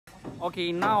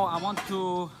Okay, now I want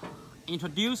to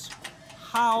introduce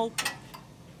how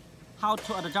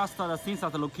to adjust the sensor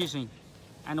location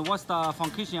and what's the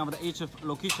function of the each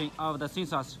location of the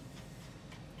sensors.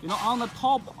 You know, on the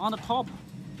top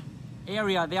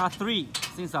area there are three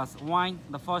sensors.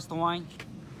 The first one,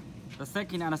 the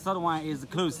second and the third one is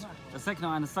closed. The second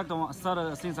and the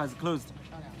third sensor is closed.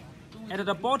 At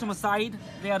the bottom side,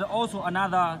 there are also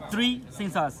another three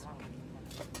sensors.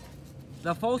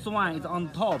 The fourth one is on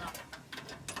top,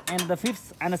 and the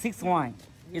fifth and the sixth one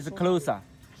is closer.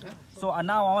 So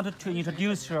now I wanted to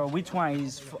introduce which one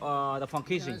is the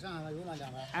function.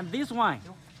 And this one,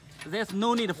 there's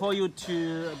no need for you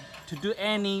to do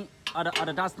any other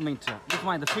adjustment. This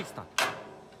one is fixed.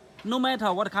 No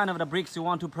matter what kind of the bricks you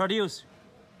want to produce,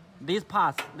 this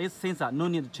part, this sensor, no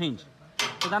need to change.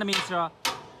 So that means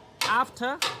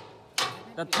after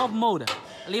the top mode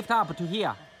lift up to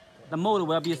here, the mode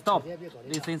will be stopped.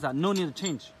 This sensor, no need to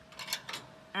change.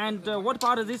 And what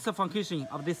about this function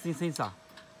of this sensor?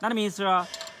 That means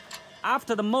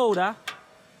after the mode,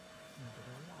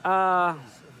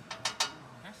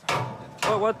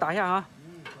 我打一下啊。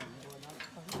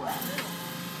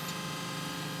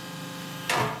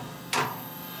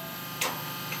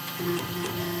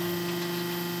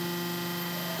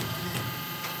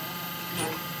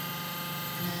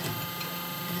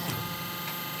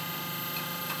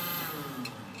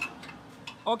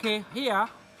Okay, here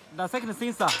the second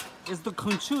sensor is to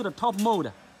control the top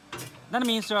mode. That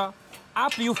means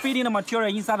after you feed in the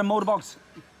material inside the mold box,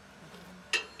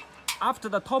 after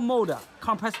the top mode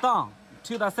compress down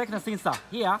to the second sensor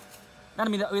here, that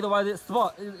means it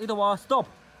will stop.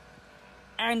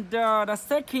 And the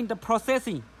second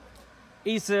processing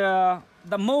is the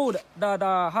mode, the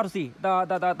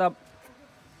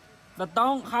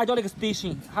down hydraulic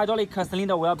station, hydraulic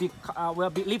cylinder will be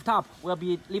lift up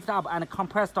and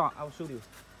compressed down. I will show you.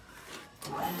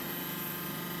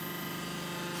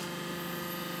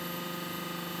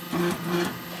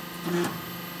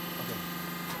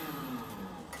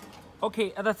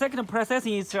 Okay, the second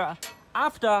processing is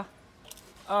after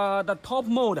the top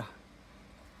mode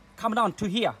come down to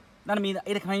here. That means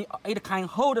it can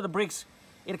hold the bricks.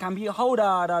 It can be hold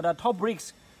the top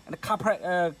bricks and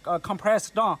compress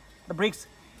down the bricks,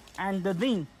 and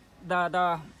then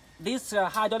this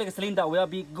hydraulic cylinder will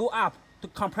be go up to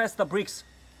compress the bricks.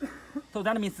 So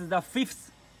that means the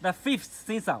fifth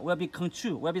sensor will be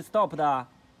control, will be stop the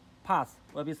path,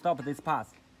 will be stop this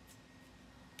path.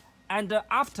 And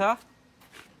after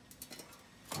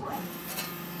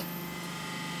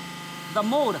the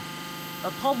mode,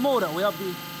 the top mode will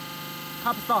be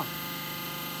compressed down,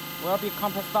 will be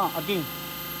compressed down again.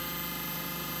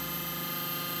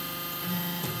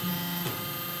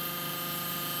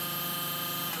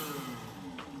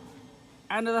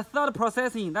 And the third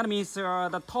processing, that means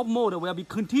the top mode will be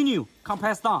continue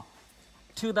compressed down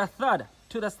to the third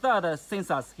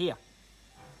sensors here.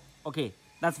 Okay,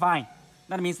 that's fine.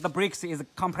 That means the bricks is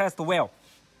compressed well.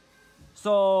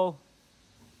 So,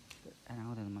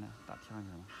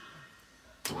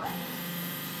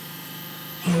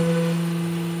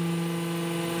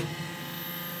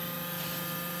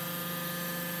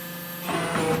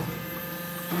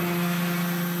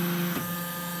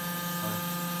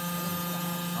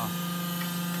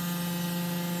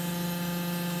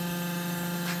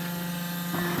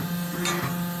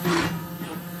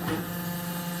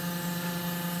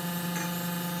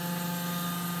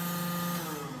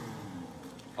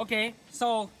 okay,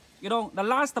 so you know the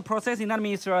last processing, that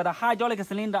means the hydraulic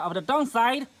cylinder of the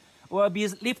downside will be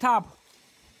lift up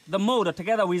the mold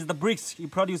together with the bricks you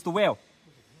produced well.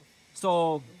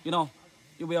 So you know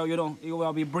you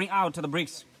will be bring out the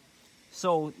bricks.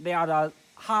 So they are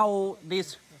how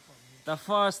this the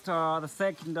first, the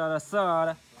second, the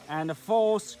third, and the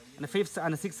fourth, and the fifth,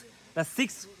 and the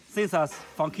sixth sensors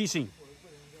function.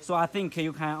 So I think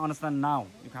you can understand now.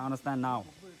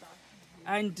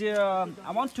 And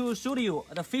I want to show you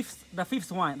the fifth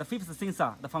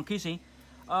sensor, the function.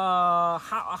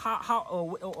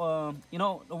 You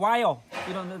know, while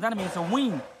that means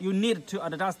when you need to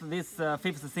adjust this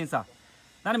fifth sensor.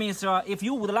 That means if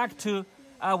you would like to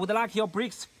your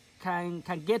bricks can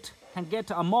get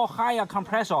a more higher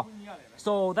compressor.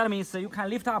 So that means you can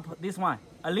lift up this one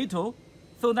a little,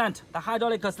 so that the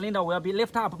hydraulic cylinder will be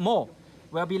lift up more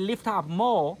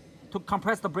to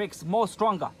compress the bricks more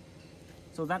stronger.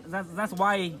 So that's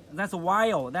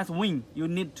when you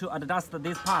need to adjust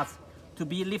these parts to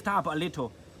be lift up a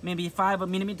little, maybe 5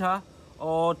 millimeter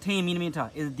or 10 millimeter,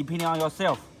 is depending on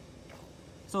yourself.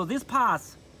 So these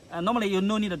parts normally you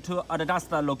no need to adjust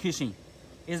the location.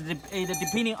 It's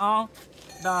depending on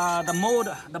the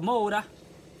mode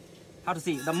how to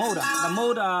see the mode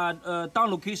down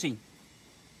location.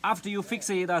 After you fix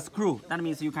the screw, that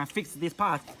means you can fix this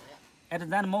part. At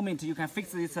that moment, you can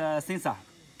fix this sensor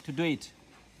to do it.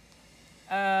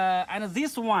 And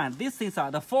this sensor,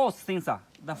 the fourth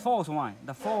one,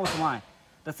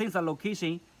 the sensor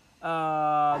location,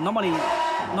 normally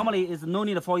is no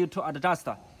need for you to adjust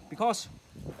because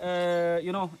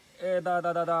you know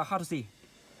the how to see,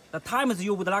 the times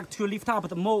you would like to lift up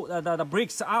the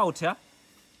brakes out. Yeah?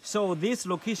 So this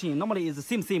location normally is the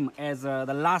same as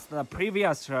the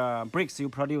previous brakes you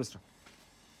produced.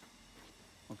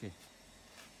 Okay.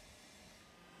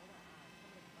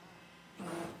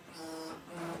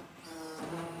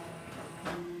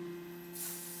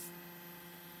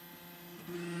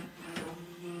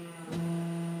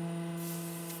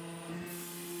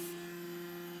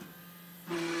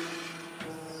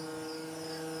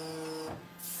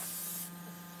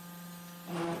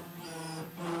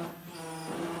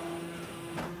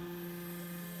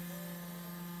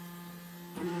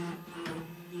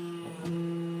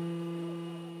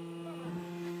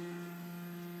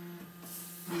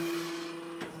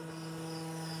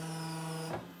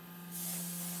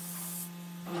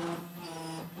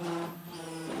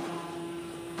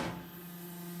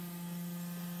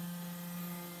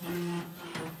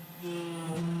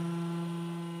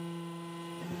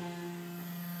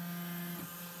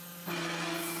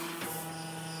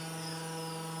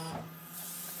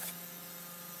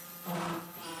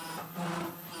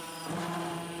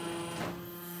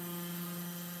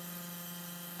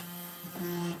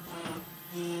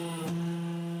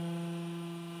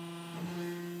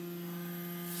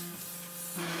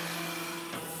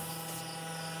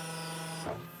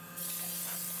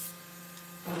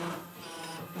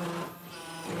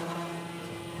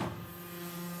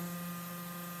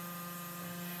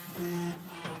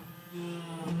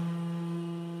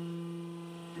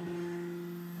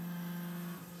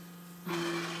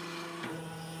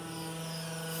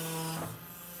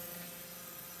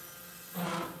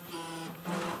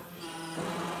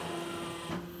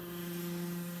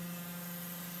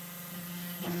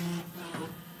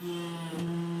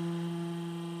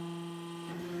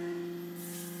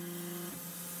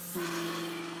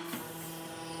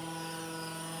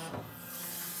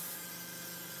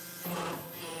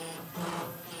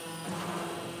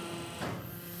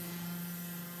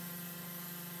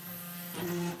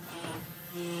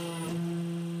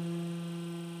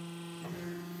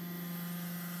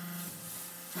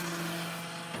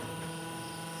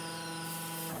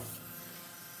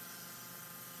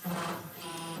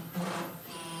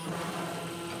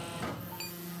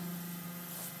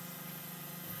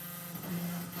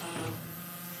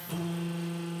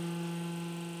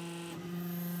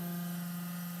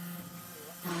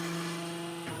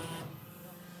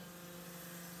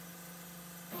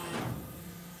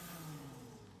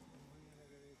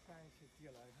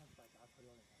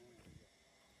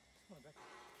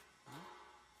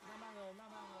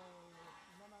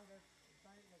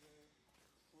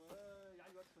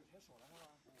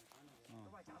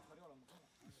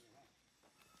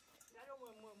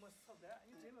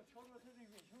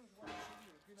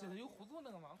这是有弧度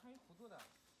那个吗？我看有弧度的。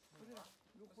不是，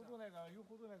有弧度那个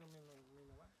没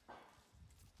弄完。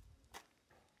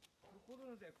有弧度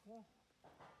的再孔。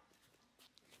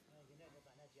现在就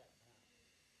把那接了。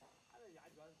它这压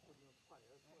脚弧度错的，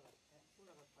从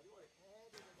那个脱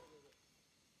掉的。哎，对。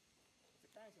这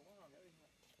杆性往上面一下。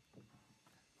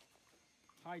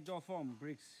High jaw form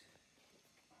brakes.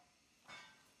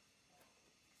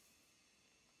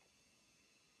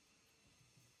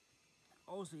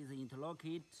 Also is interlocked.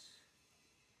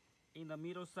 In the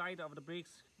middle side of the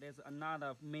brakes, there's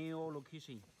another male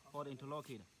location for the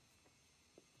interlocked. .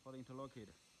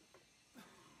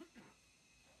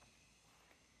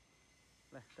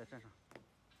来，再站上。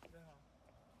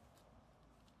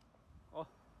哦，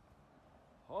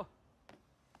好。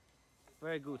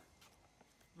Very good.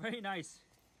 Very nice.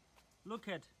 Look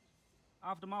at.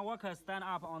 After my worker stand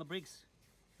up on the brakes.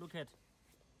 Look at.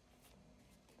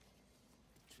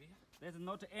 There's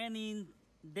not any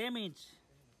damage.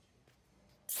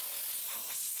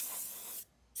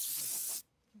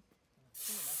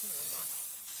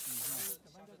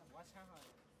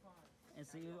 And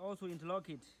see, also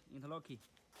interlocked.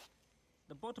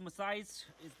 The bottom size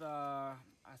is the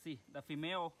the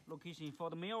female location. For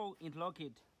the male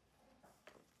interlocked.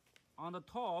 On the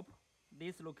top,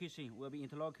 this location will be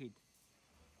interlocked.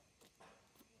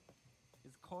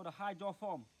 It's called a high jaw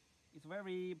form. It's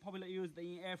very popular used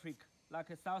in Africa,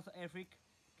 like South Africa,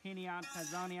 Kenya,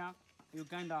 Tanzania,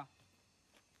 Uganda.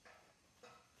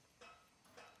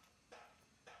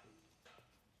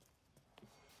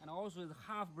 And also the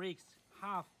half bricks,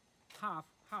 half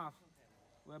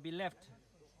will be left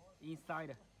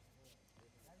inside.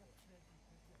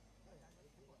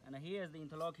 And here is the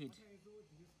interlocked.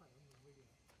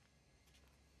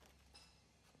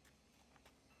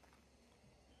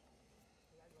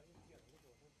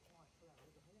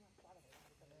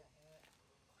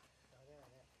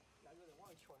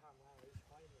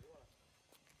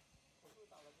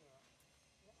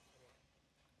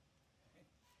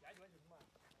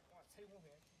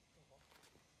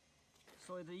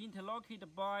 So it's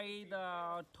interlocked by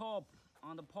the top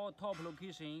on the top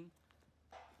location,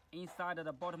 inside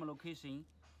the bottom location,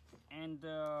 and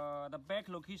the back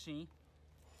location,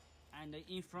 and the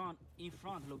in front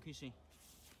location,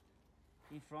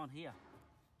 in front here.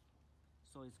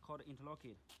 So it's called interlocked.